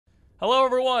Hello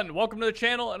everyone, welcome to the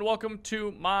channel and welcome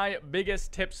to my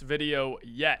biggest tips video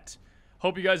yet.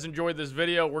 Hope you guys enjoyed this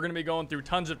video. We're going to be going through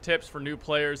tons of tips for new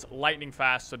players lightning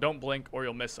fast, so don't blink or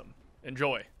you'll miss them.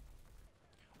 Enjoy.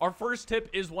 Our first tip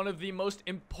is one of the most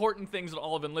important things in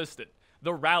all of Enlisted,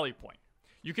 the rally point.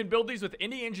 You can build these with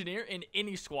any engineer in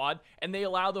any squad, and they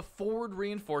allow the forward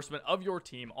reinforcement of your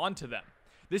team onto them.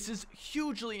 This is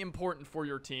hugely important for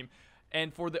your team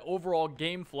and for the overall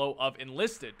game flow of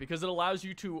Enlisted, because it allows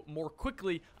you to more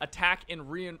quickly attack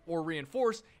and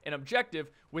reinforce an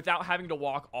objective without having to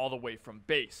walk all the way from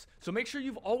base. So make sure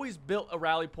you've always built a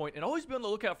rally point and always be on the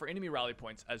lookout for enemy rally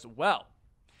points as well.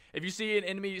 If you see an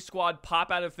enemy squad pop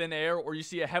out of thin air, or you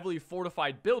see a heavily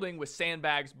fortified building with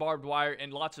sandbags, barbed wire,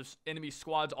 and lots of enemy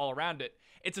squads all around it,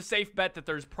 it's a safe bet that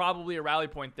there's probably a rally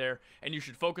point there, and you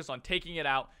should focus on taking it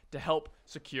out to help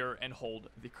secure and hold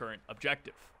the current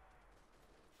objective.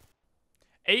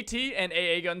 AT and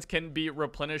AA guns can be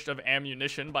replenished of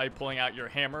ammunition by pulling out your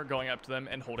hammer, going up to them,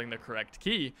 and holding the correct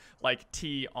key, like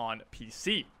T on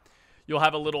PC. You'll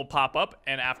have a little pop-up,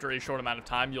 and after a short amount of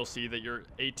time, you'll see that your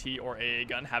AT or AA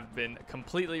gun have been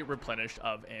completely replenished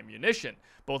of ammunition,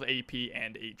 both AP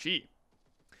and HE.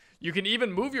 You can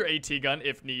even move your AT gun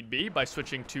if need be by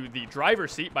switching to the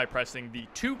driver's seat by pressing the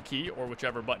 2 key, or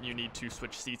whichever button you need to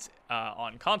switch seats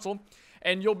on console.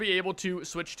 And you'll be able to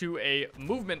switch to a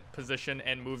movement position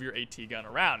and move your AT gun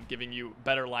around, giving you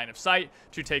better line of sight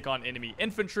to take on enemy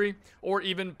infantry, or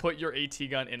even put your AT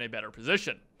gun in a better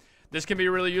position. This can be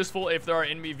really useful if there are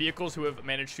enemy vehicles who have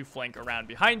managed to flank around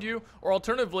behind you, or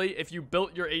alternatively, if you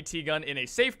built your AT gun in a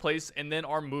safe place and then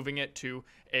are moving it to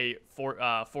a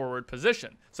forward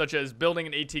position, such as building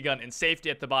an AT gun in safety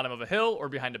at the bottom of a hill or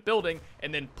behind a building,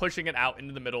 and then pushing it out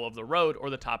into the middle of the road or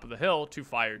the top of the hill to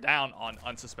fire down on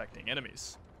unsuspecting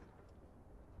enemies.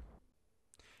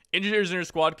 Engineers in your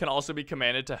squad can also be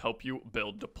commanded to help you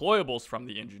build deployables from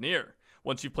the engineer.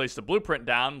 Once you've placed the blueprint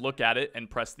down, look at it and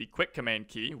press the quick command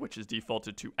key, which is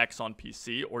defaulted to X on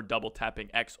PC, or double tapping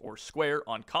X or square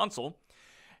on console,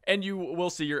 and you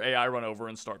will see your AI run over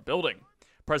and start building.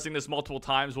 Pressing this multiple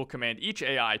times will command each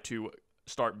AI to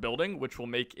start building, which will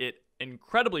make it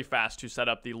incredibly fast to set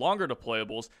up the longer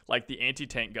deployables like the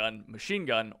anti-tank gun, machine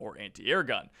gun, or anti-air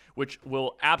gun, which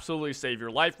will absolutely save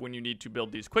your life when you need to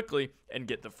build these quickly and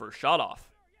get the first shot off.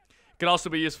 Can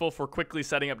also be useful for quickly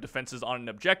setting up defenses on an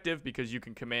objective, because you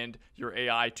can command your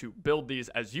AI to build these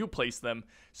as you place them,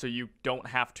 so you don't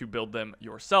have to build them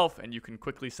yourself, and you can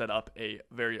quickly set up a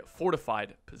very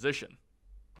fortified position.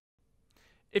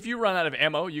 If you run out of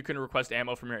ammo, you can request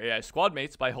ammo from your AI squad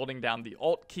mates by holding down the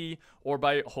Alt key or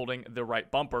by holding the right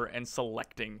bumper and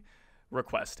selecting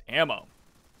request ammo.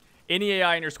 Any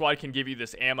AI in your squad can give you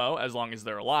this ammo as long as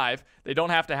they're alive. They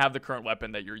don't have to have the current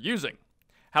weapon that you're using.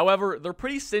 However, they're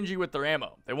pretty stingy with their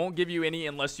ammo. They won't give you any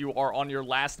unless you are on your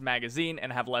last magazine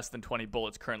and have less than 20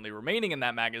 bullets currently remaining in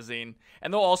that magazine,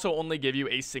 and they'll also only give you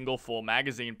a single full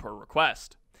magazine per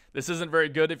request. This isn't very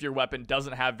good if your weapon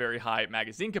doesn't have very high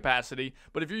magazine capacity,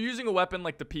 but if you're using a weapon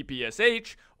like the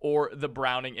PPSH or the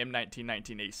Browning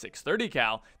M1919A630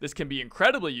 cal, this can be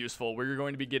incredibly useful, where you're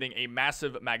going to be getting a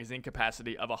massive magazine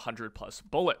capacity of 100 plus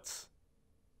bullets.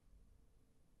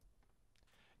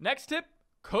 Next tip: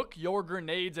 cook your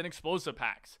grenades and explosive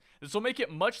packs. This will make it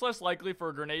much less likely for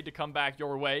a grenade to come back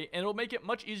your way, and it'll make it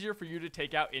much easier for you to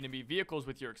take out enemy vehicles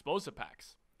with your explosive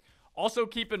packs. Also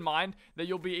keep in mind that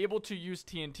you'll be able to use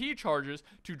TNT charges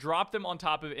to drop them on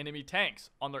top of enemy tanks,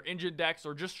 on their engine decks,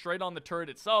 or just straight on the turret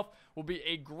itself will be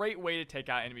a great way to take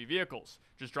out enemy vehicles.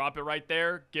 Just drop it right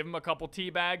there, give them a couple tea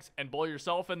bags, and blow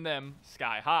yourself and them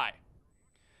sky high.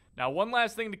 Now, one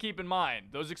last thing to keep in mind: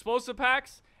 those explosive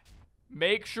packs,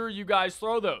 make sure you guys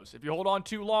throw those. If you hold on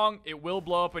too long, it will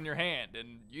blow up in your hand,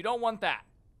 and you don't want that.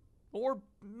 Or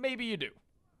maybe you do.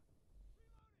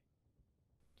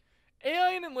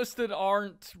 AI and Enlisted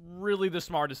aren't really the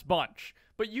smartest bunch,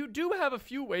 but you do have a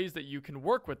few ways that you can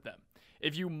work with them.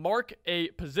 If you mark a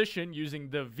position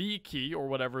using the V key, or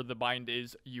whatever the bind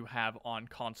is you have on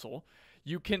console,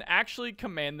 you can actually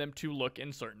command them to look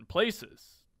in certain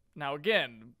places. Now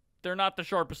again, they're not the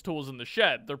sharpest tools in the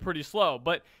shed. They're pretty slow,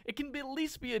 but it can at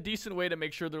least be a decent way to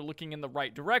make sure they're looking in the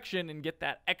right direction and get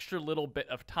that extra little bit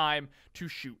of time to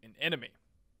shoot an enemy.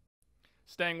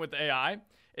 Staying with AI,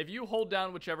 if you hold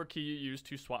down whichever key you use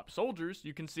to swap soldiers,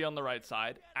 you can see on the right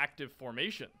side, active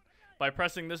formation. By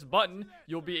pressing this button,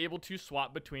 you'll be able to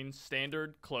swap between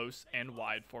standard, close, and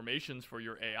wide formations for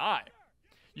your AI.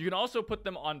 You can also put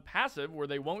them on passive, where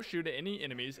they won't shoot at any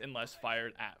enemies unless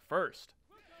fired at first.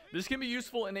 This can be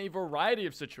useful in a variety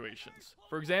of situations.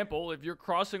 For example, if you're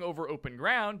crossing over open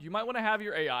ground, you might want to have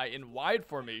your AI in wide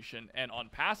formation and on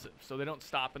passive, so they don't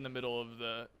stop in the middle of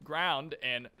the ground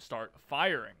and start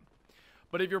firing.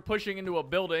 But if you're pushing into a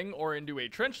building or into a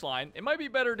trench line, it might be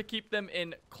better to keep them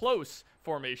in close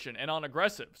formation and on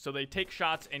aggressive, so they take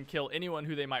shots and kill anyone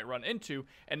who they might run into,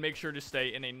 and make sure to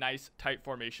stay in a nice tight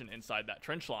formation inside that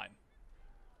trench line.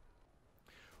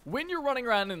 When you're running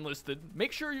around Enlisted,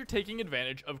 make sure you're taking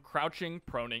advantage of crouching,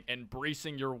 proning, and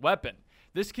bracing your weapon.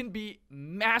 This can be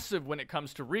massive when it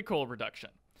comes to recoil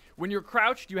reduction. When you're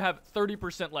crouched, you have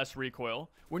 30% less recoil.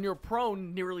 When you're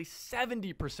prone, nearly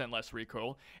 70% less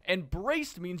recoil. And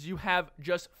braced means you have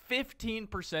just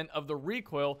 15% of the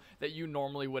recoil that you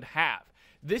normally would have.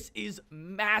 This is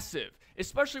massive,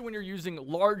 especially when you're using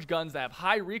large guns that have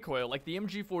high recoil like the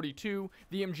MG42,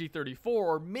 the MG34,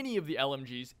 or many of the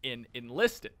LMGs in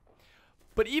Enlisted.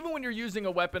 But even when you're using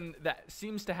a weapon that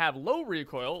seems to have low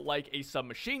recoil, like a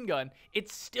submachine gun,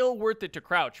 it's still worth it to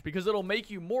crouch because it'll make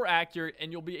you more accurate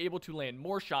and you'll be able to land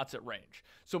more shots at range.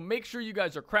 So make sure you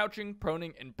guys are crouching,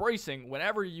 proning, and bracing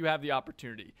whenever you have the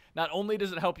opportunity. Not only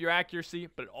does it help your accuracy,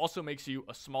 but it also makes you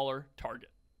a smaller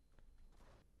target.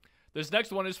 This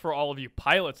next one is for all of you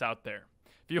pilots out there.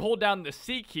 If you hold down the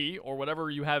C key, or whatever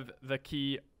you have the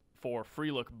key for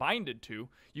free look binded to,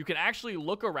 you can actually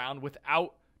look around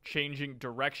without changing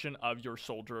direction of your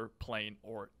soldier, plane,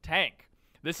 or tank.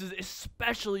 This is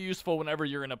especially useful whenever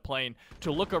you're in a plane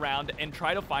to look around and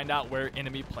try to find out where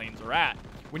enemy planes are at.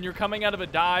 When you're coming out of a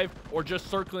dive or just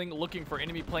circling looking for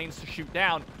enemy planes to shoot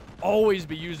down, always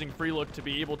be using free look to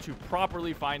be able to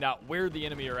properly find out where the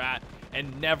enemy are at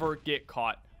and never get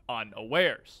caught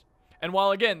unawares. And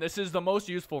while again this is the most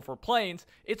useful for planes,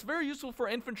 it's very useful for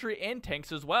infantry and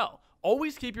tanks as well.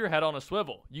 Always keep your head on a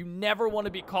swivel. You never want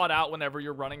to be caught out whenever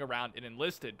you're running around in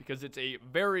Enlisted, because it's a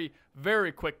very,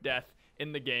 very quick death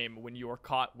in the game when you are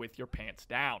caught with your pants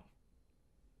down.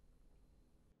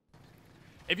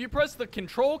 If you press the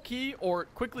control key or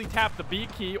quickly tap the B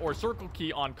key or circle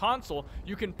key on console,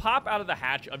 you can pop out of the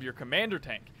hatch of your commander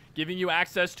tank, giving you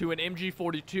access to an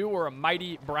MG42 or a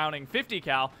mighty Browning 50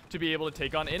 cal to be able to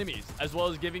take on enemies, as well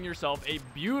as giving yourself a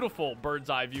beautiful bird's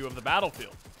eye view of the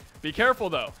battlefield. Be careful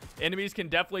though, enemies can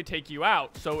definitely take you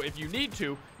out, so if you need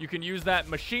to, you can use that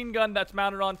machine gun that's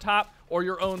mounted on top or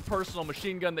your own personal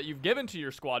machine gun that you've given to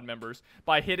your squad members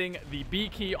by hitting the B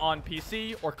key on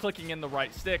PC or clicking in the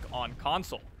right stick on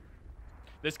console.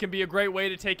 This can be a great way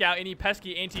to take out any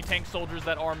pesky anti-tank soldiers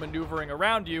that are maneuvering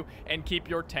around you and keep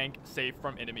your tank safe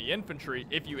from enemy infantry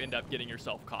if you end up getting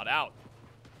yourself caught out.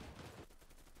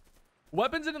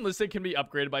 Weapons in Enlisted can be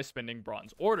upgraded by spending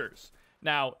bronze orders.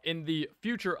 Now, in the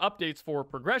future updates for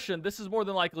progression, this is more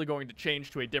than likely going to change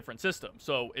to a different system.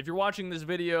 So if you're watching this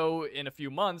video in a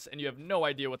few months and you have no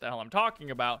idea what the hell I'm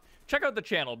talking about, check out the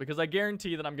channel, because I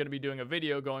guarantee that I'm going to be doing a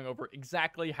video going over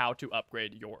exactly how to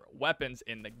upgrade your weapons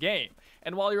in the game.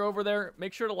 And while you're over there,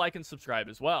 make sure to like and subscribe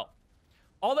as well.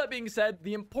 All that being said,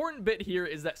 the important bit here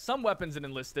is that some weapons in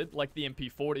Enlisted, like the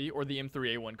MP40 or the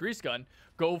M3A1 grease gun,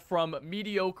 go from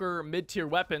mediocre mid-tier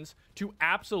weapons to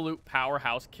absolute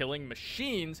powerhouse killing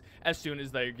machines as soon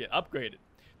as they get upgraded.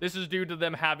 This is due to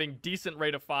them having decent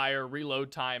rate of fire,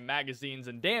 reload time, magazines,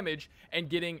 and damage, and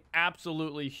getting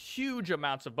absolutely huge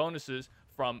amounts of bonuses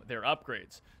from their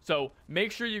upgrades. So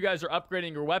make sure you guys are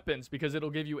upgrading your weapons, because it'll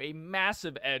give you a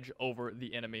massive edge over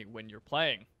the enemy when you're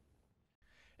playing.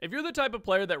 If you're the type of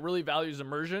player that really values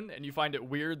immersion and you find it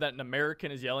weird that an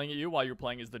American is yelling at you while you're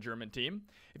playing as the German team,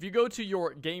 if you go to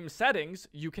your game settings,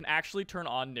 you can actually turn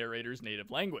on narrator's native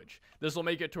language. This will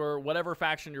make it to where whatever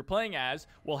faction you're playing as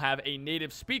will have a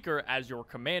native speaker as your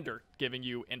commander, giving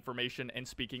you information and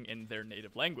speaking in their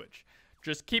native language.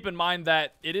 Just keep in mind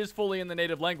that it is fully in the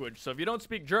native language, so if you don't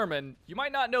speak German, you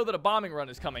might not know that a bombing run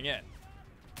is coming in.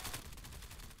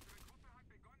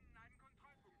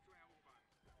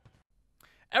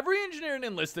 Every engineer in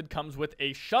Enlisted comes with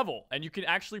a shovel, and you can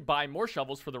actually buy more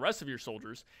shovels for the rest of your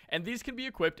soldiers, and these can be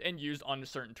equipped and used on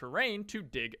certain terrain to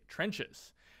dig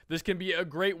trenches. This can be a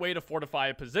great way to fortify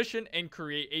a position and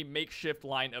create a makeshift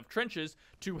line of trenches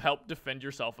to help defend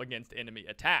yourself against enemy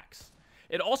attacks.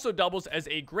 It also doubles as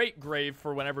a great grave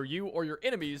for whenever you or your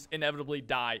enemies inevitably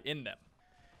die in them.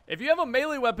 If you have a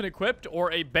melee weapon equipped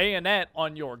or a bayonet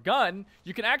on your gun,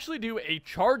 you can actually do a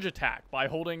charge attack by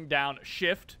holding down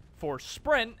Shift for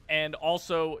sprint and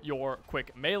also your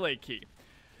quick melee key.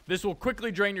 This will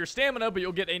quickly drain your stamina, but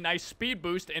you'll get a nice speed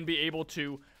boost and be able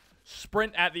to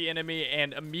sprint at the enemy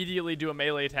and immediately do a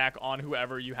melee attack on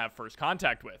whoever you have first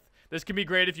contact with. This can be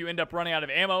great if you end up running out of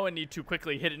ammo and need to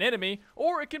quickly hit an enemy,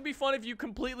 or it can be fun if you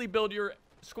completely build your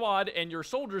squad and your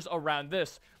soldiers around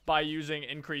this by using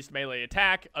increased melee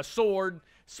attack, a sword,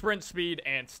 sprint speed,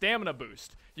 and stamina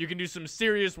boost. You can do some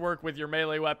serious work with your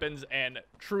melee weapons and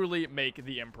truly make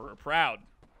the Emperor proud.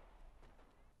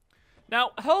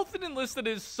 Now, health in Enlisted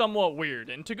is somewhat weird,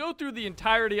 and to go through the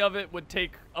entirety of it would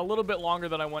take a little bit longer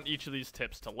than I want each of these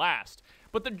tips to last.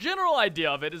 But the general idea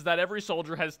of it is that every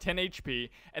soldier has 10 HP,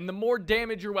 and the more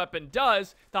damage your weapon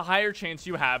does, the higher chance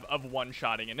you have of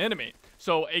one-shotting an enemy.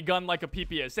 So a gun like a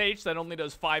PPSH that only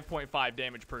does 5.5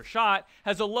 damage per shot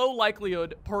has a low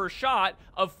likelihood per shot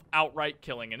of outright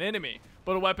killing an enemy.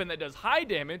 But a weapon that does high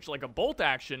damage, like a bolt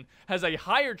action, has a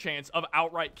higher chance of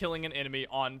outright killing an enemy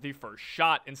on the first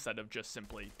shot instead of just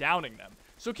simply downing them.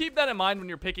 So keep that in mind when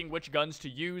you're picking which guns to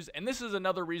use, and this is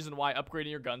another reason why upgrading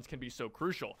your guns can be so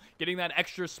crucial. Getting that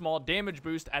extra small damage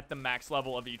boost at the max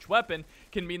level of each weapon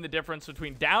can mean the difference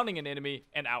between downing an enemy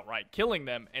and outright killing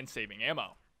them and saving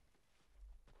ammo.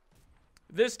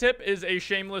 This tip is a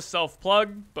shameless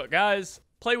self-plug, but guys,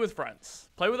 play with friends.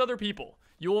 Play with other people.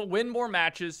 You'll win more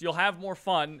matches, you'll have more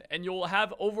fun, and you'll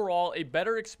have overall a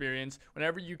better experience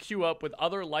whenever you queue up with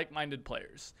other like-minded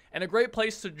players. And a great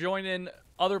place to join in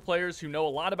other players who know a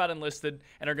lot about Enlisted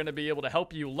and are going to be able to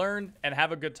help you learn and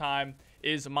have a good time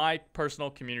is my personal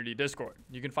community Discord.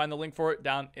 You can find the link for it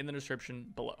down in the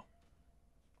description below.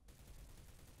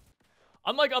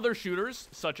 Unlike other shooters,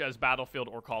 such as Battlefield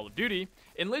or Call of Duty,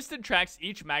 Enlisted tracks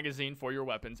each magazine for your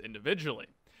weapons individually.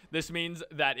 This means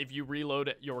that if you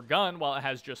reload your gun while it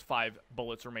has just 5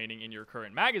 bullets remaining in your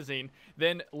current magazine,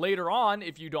 then later on,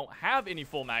 if you don't have any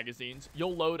full magazines,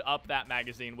 you'll load up that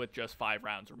magazine with just 5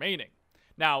 rounds remaining.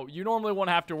 Now, you normally won't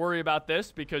have to worry about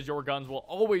this because your guns will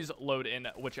always load in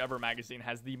whichever magazine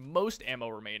has the most ammo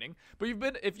remaining.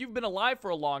 But if you've been alive for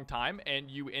a long time and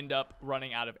you end up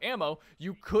running out of ammo,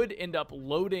 you could end up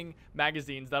loading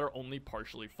magazines that are only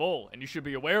partially full, and you should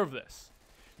be aware of this.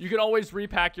 You can always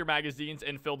repack your magazines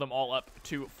and fill them all up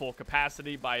to full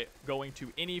capacity by going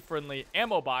to any friendly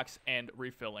ammo box and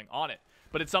refilling on it.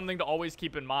 But it's something to always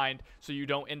keep in mind so you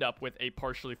don't end up with a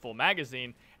partially full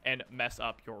magazine and mess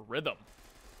up your rhythm.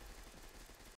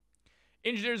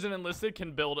 Engineers in Enlisted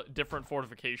can build different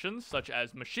fortifications, such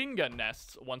as machine gun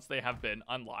nests, once they have been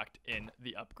unlocked in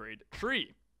the upgrade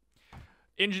tree.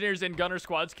 Engineers in gunner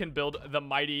squads can build the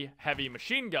mighty heavy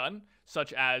machine gun,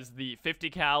 such as the 50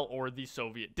 cal or the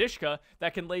Soviet Dishka,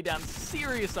 that can lay down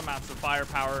serious amounts of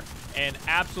firepower and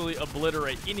absolutely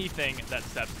obliterate anything that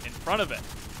steps in front of it.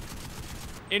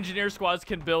 Engineer squads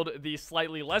can build the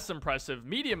slightly less impressive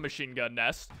medium machine gun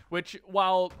nest, which,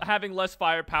 while having less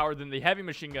firepower than the heavy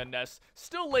machine gun nests,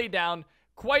 still lay down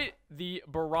quite the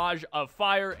barrage of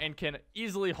fire and can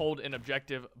easily hold an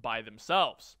objective by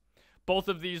themselves. Both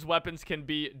of these weapons can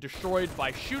be destroyed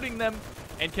by shooting them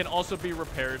and can also be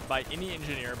repaired by any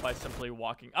engineer by simply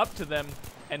walking up to them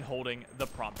and holding the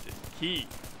prompted key.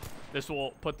 This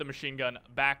will put the machine gun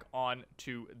back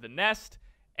onto the nest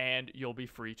and you'll be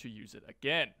free to use it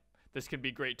again. This can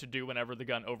be great to do whenever the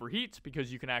gun overheats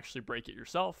because you can actually break it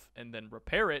yourself and then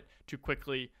repair it to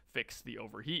quickly fix the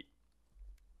overheat.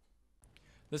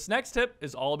 This next tip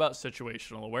is all about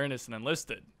situational awareness in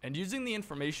Enlisted, and using the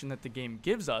information that the game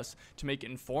gives us to make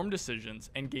informed decisions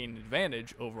and gain an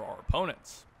advantage over our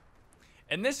opponents.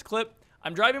 In this clip,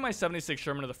 I'm driving my 76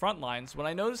 Sherman to the front lines when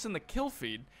I notice in the kill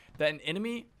feed that an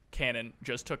enemy cannon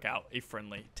just took out a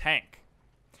friendly tank.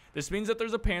 This means that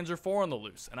there's a Panzer IV on the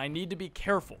loose, and I need to be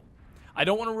careful. I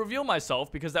don't want to reveal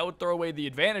myself because that would throw away the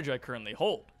advantage I currently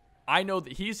hold. I know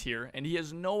that he's here, and he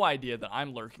has no idea that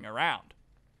I'm lurking around.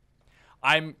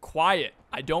 I'm quiet.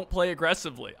 I don't play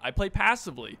aggressively. I play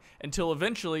passively until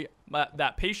eventually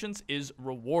that patience is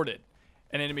rewarded.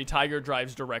 An enemy Tiger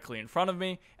drives directly in front of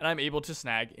me, and I'm able to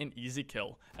snag an easy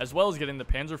kill, as well as getting the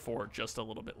Panzer IV just a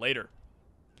little bit later.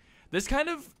 This kind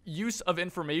of use of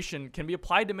information can be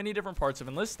applied to many different parts of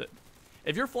Enlisted.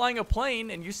 If you're flying a plane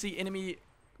and you see enemy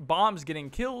bombs getting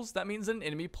kills, that means an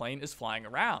enemy plane is flying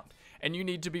around, and you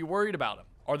need to be worried about them.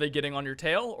 Are they getting on your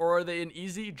tail, or are they an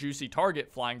easy, juicy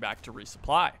target flying back to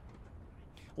resupply?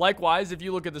 Likewise, if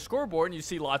you look at the scoreboard and you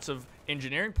see lots of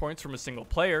engineering points from a single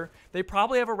player, they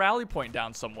probably have a rally point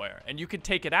down somewhere, and you can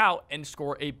take it out and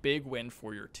score a big win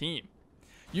for your team.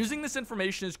 Using this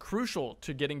information is crucial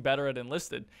to getting better at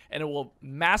Enlisted, and it will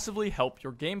massively help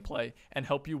your gameplay and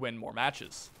help you win more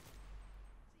matches.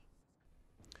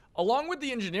 Along with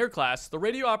the engineer class, the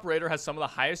radio operator has some of the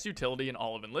highest utility in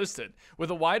all of Enlisted, with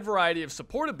a wide variety of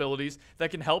support abilities that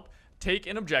can help take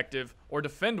an objective or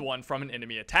defend one from an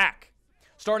enemy attack.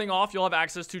 Starting off, you'll have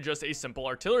access to just a simple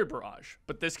artillery barrage,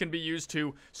 but this can be used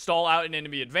to stall out an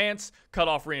enemy advance, cut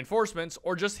off reinforcements,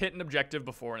 or just hit an objective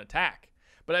before an attack.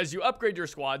 But as you upgrade your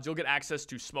squads, you'll get access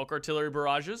to smoke artillery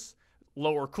barrages,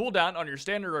 lower cooldown on your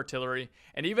standard artillery,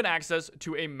 and even access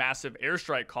to a massive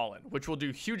airstrike call-in, which will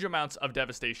do huge amounts of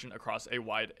devastation across a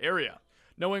wide area.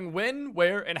 Knowing when,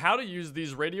 where, and how to use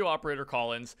these radio operator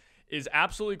call-ins is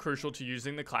absolutely crucial to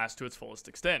using the class to its fullest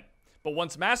extent. But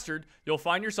once mastered, you'll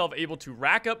find yourself able to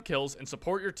rack up kills and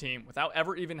support your team without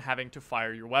ever even having to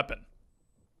fire your weapon.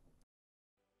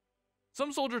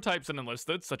 Some soldier types in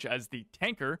Enlisted, such as the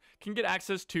tanker, can get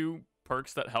access to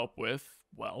perks that help with,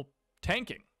 well,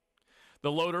 tanking.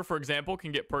 The loader, for example,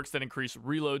 can get perks that increase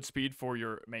reload speed for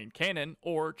your main cannon,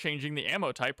 or changing the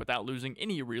ammo type without losing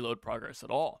any reload progress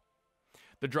at all.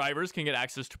 The drivers can get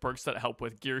access to perks that help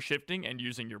with gear shifting and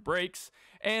using your brakes,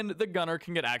 and the gunner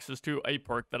can get access to a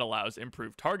perk that allows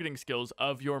improved targeting skills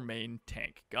of your main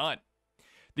tank gun.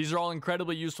 These are all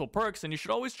incredibly useful perks, and you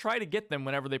should always try to get them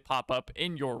whenever they pop up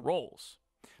in your roles.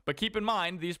 But keep in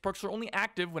mind, these perks are only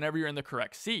active whenever you're in the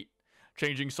correct seat.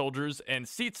 Changing soldiers and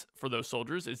seats for those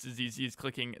soldiers is as easy as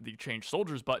clicking the Change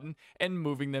Soldiers button and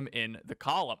moving them in the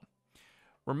column.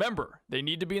 Remember, they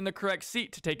need to be in the correct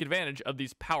seat to take advantage of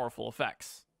these powerful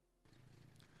effects.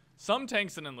 Some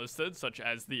tanks in Enlisted, such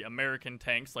as the American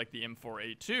tanks like the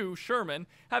M4A2 Sherman,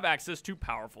 have access to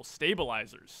powerful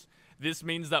stabilizers. This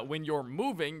means that when you're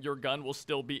moving, your gun will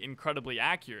still be incredibly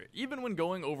accurate, even when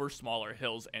going over smaller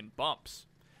hills and bumps.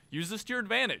 Use this to your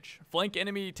advantage. Flank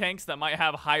enemy tanks that might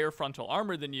have higher frontal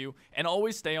armor than you, and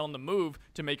always stay on the move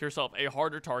to make yourself a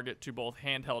harder target to both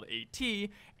handheld AT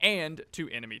and to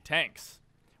enemy tanks.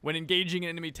 When engaging an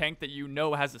enemy tank that you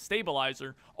know has a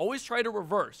stabilizer, always try to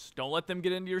reverse. Don't let them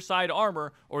get into your side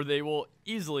armor, or they will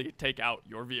easily take out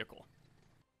your vehicle.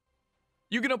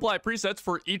 You can apply presets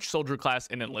for each soldier class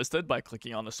in Enlisted by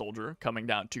clicking on the soldier, coming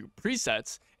down to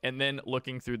presets, and then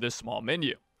looking through this small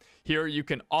menu. Here you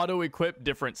can auto-equip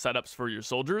different setups for your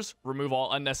soldiers, remove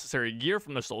all unnecessary gear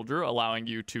from the soldier, allowing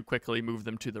you to quickly move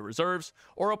them to the reserves,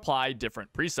 or apply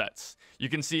different presets. You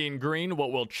can see in green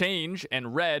what will change,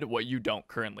 and red what you don't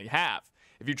currently have.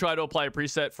 If you try to apply a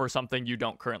preset for something you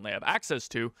don't currently have access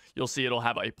to, you'll see it'll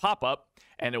have a pop-up,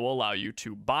 and it will allow you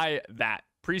to buy that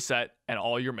preset and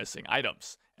all your missing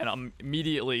items, and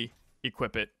immediately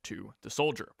equip it to the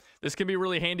soldier. This can be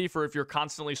really handy for if you're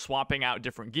constantly swapping out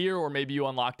different gear, or maybe you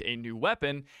unlocked a new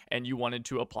weapon and you wanted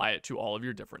to apply it to all of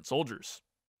your different soldiers.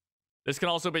 This can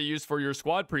also be used for your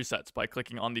squad presets by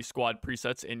clicking on the squad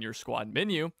presets in your squad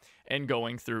menu and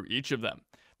going through each of them.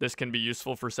 This can be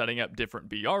useful for setting up different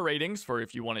BR ratings for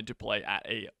if you wanted to play at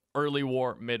a early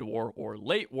war, mid war, or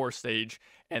late war stage,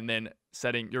 and then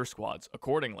setting your squads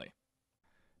accordingly.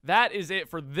 That is it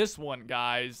for this one,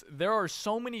 guys. There are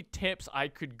so many tips I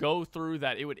could go through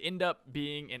that it would end up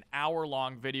being an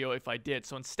hour-long video if I did.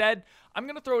 So instead, I'm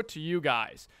going to throw it to you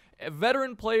guys.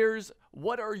 Veteran players,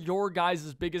 what are your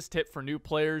guys' biggest tip for new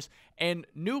players? And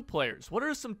new players, what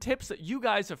are some tips that you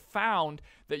guys have found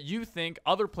that you think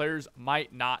other players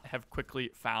might not have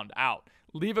quickly found out?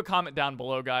 Leave a comment down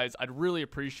below, guys. I'd really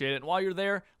appreciate it. And while you're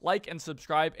there, like and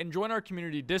subscribe and join our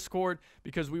community Discord,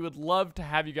 because we would love to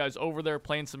have you guys over there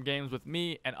playing some games with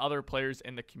me and other players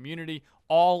in the community.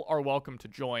 All are welcome to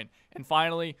join. And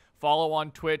finally, follow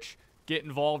on Twitch. Get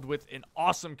involved with an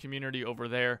awesome community over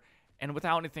there. And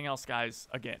without anything else, guys,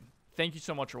 again, thank you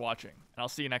so much for watching, and I'll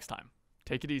see you next time.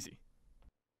 Take it easy.